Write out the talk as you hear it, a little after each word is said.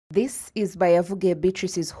This is Bayavuge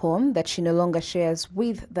Beatrice's home that she no longer shares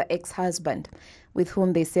with the ex-husband, with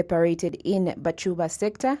whom they separated in Bachuba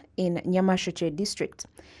sector in Nyamashoche district.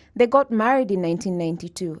 They got married in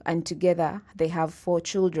 1992 and together they have 4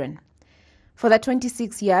 children. For the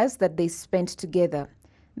 26 years that they spent together,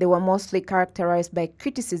 they were mostly characterized by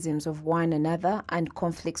criticisms of one another and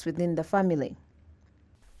conflicts within the family.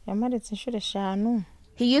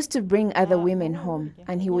 He used to bring other women home,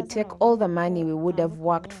 and he would take all the money we would have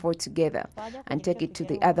worked for together and take it to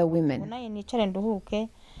the other women.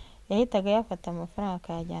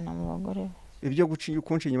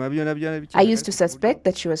 I used to suspect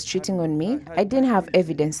that she was cheating on me. I didn't have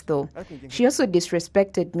evidence though. She also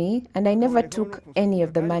disrespected me, and I never took any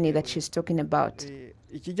of the money that she's talking about.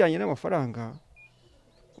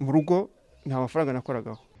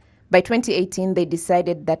 By 2018, they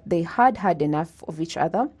decided that they had had enough of each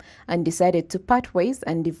other and decided to part ways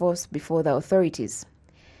and divorce before the authorities.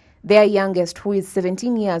 Their youngest, who is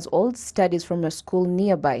 17 years old, studies from a school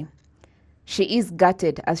nearby. She is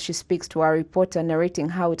gutted as she speaks to our reporter, narrating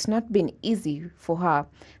how it's not been easy for her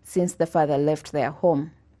since the father left their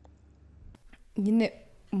home. I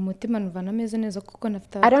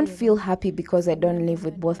don't feel happy because I don't live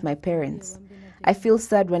with both my parents. I feel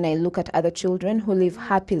sad when I look at other children who live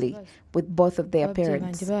happily with both of their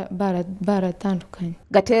parents.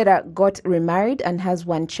 Gatera got remarried and has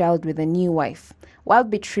 1 child with a new wife, while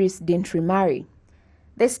Beatrice didn't remarry.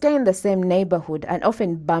 They stay in the same neighborhood and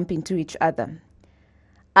often bump into each other.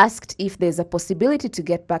 Asked if there's a possibility to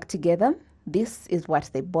get back together, this is what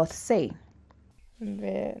they both say.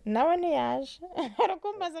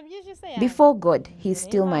 Before God, he's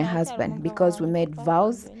still my husband because we made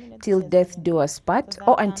vows till death do us part,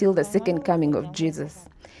 or until the second coming of Jesus.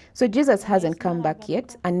 So Jesus hasn't come back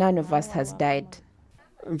yet, and none of us has died.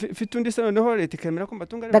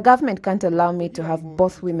 The government can't allow me to have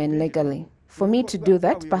both women legally. For me to do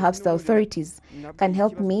that, perhaps the authorities can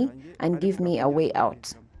help me and give me a way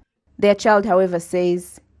out. Their child, however,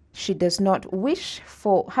 says she does not wish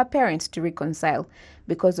for her parents to reconcile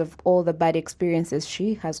because of all the bad experiences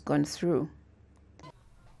she has gone through.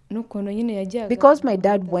 Because my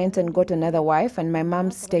dad went and got another wife and my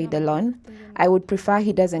mom stayed alone, I would prefer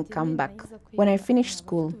he doesn't come back. When I finish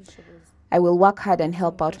school, I will work hard and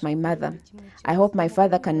help out my mother. I hope my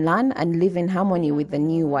father can learn and live in harmony with the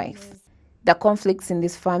new wife. The conflicts in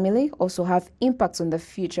this family also have impacts on the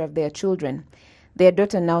future of their children. Their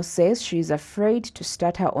daughter now says she is afraid to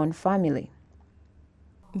start her own family.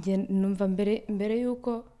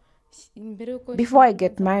 Before I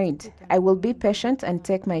get married, I will be patient and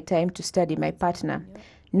take my time to study my partner,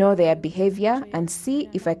 know their behavior, and see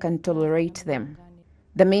if I can tolerate them.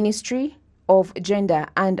 The Ministry of Gender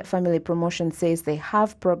and Family Promotion says they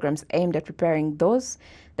have programs aimed at preparing those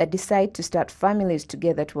that decide to start families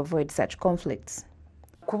together to avoid such conflicts.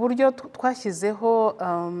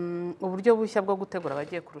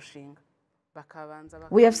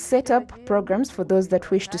 We have set up programs for those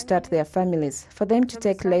that wish to start their families, for them to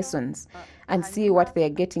take lessons and see what they are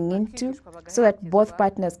getting into, so that both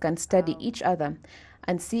partners can study each other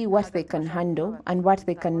and see what they can handle and what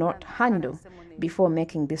they cannot handle before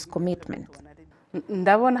making this commitment.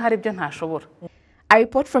 A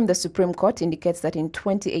report from the Supreme Court indicates that in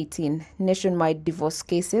 2018, nationwide divorce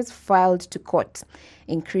cases filed to court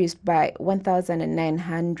increased by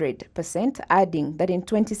 1,900%, adding that in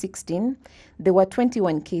 2016, there were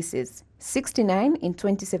 21 cases, 69 in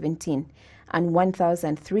 2017, and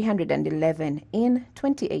 1,311 in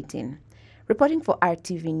 2018. Reporting for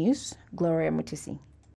RTV News, Gloria Mutisi.